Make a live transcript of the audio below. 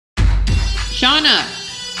Shauna.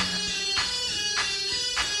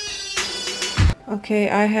 Okay,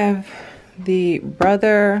 I have the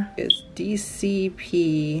Brother is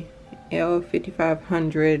DCP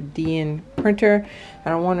L5500 DN printer.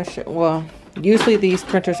 I don't want to show, well, usually these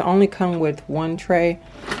printers only come with one tray,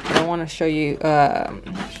 but I want to show you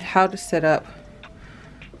how to set up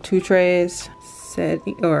two trays.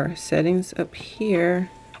 Settings up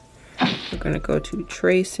here. We're going to go to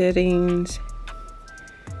tray settings.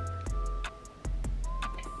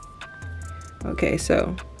 Okay,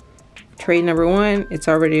 so tray number one, it's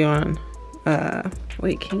already on.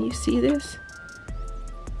 Wait, can you see this?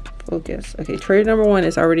 Focus. Okay, tray number one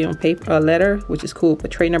is already on paper, letter, which is cool.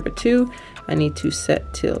 But tray number two, I need to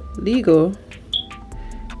set to legal.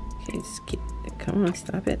 Okay, come on,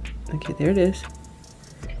 stop it. Okay, there it is.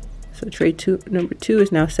 So tray number two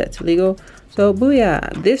is now set to legal. So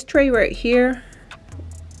booyah, this tray right here.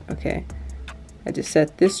 Okay, I just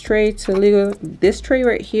set this tray to legal. This tray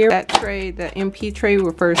right here, that tray, the MP tray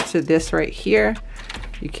refers to this right here.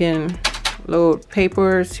 You can load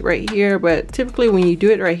papers right here, but typically when you do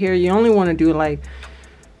it right here, you only want to do like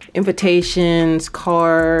invitations,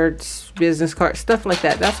 cards, business cards, stuff like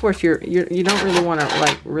that. That's where you don't really want to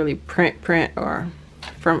like really print or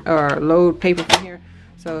load paper from here.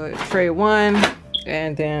 So tray one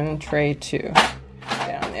and then tray two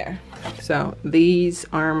down there. So these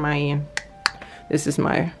are this is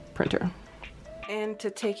my printer. And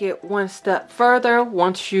to take it one step further,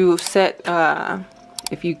 once you set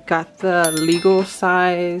if you got the legal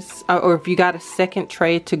size, or if you got a second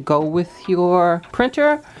tray to go with your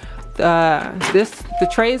printer, the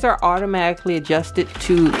trays are automatically adjusted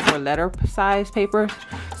for letter size papers.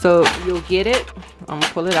 So you'll get it. I'm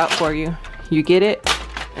gonna pull it out for you. You get it,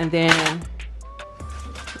 and then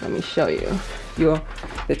let me show you.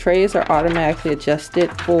 The trays are automatically adjusted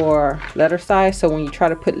for letter size. So when you try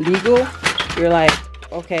to put legal, you're like,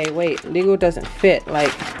 okay, wait, legal doesn't fit. Like,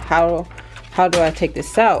 how do I take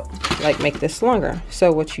this out, like make this longer?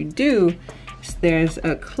 So what you do is there's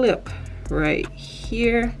a clip right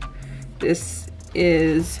here. This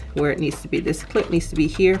is where it needs to be. This clip needs to be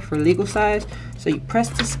here for legal size. So you press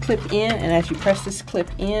this clip in, and as you press this clip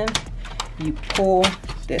in, you pull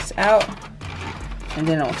this out, and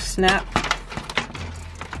then it'll snap.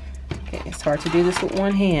 Okay, it's hard to do this with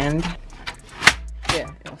one hand.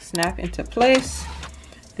 Yeah, it'll snap into place.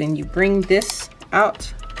 Then you bring this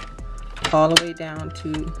out all the way down to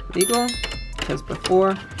legal, because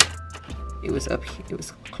before it was up here, it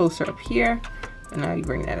was closer up here, and now you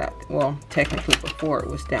bring that up. Well, technically before it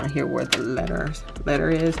was down here where the letter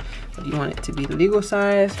is, but you want it to be the legal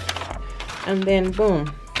size, and then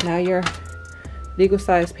boom, now your legal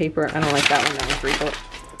size paper. I don't like that one, that was wrinkled.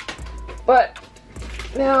 But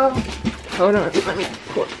now, hold on, let me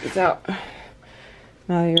pull this out.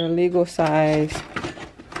 Now your legal size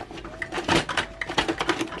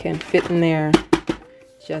can fit in there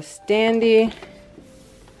just dandy.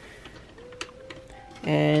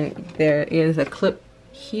 And there is a clip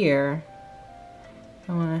here.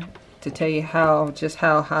 I want to tell you just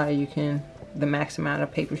how high you can, the max amount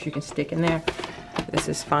of papers you can stick in there. This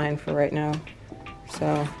is fine for right now.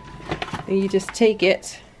 So then you just take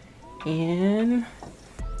it and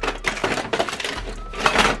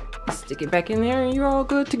stick it back in there, and you're all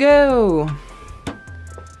good to go.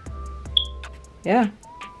 Yeah.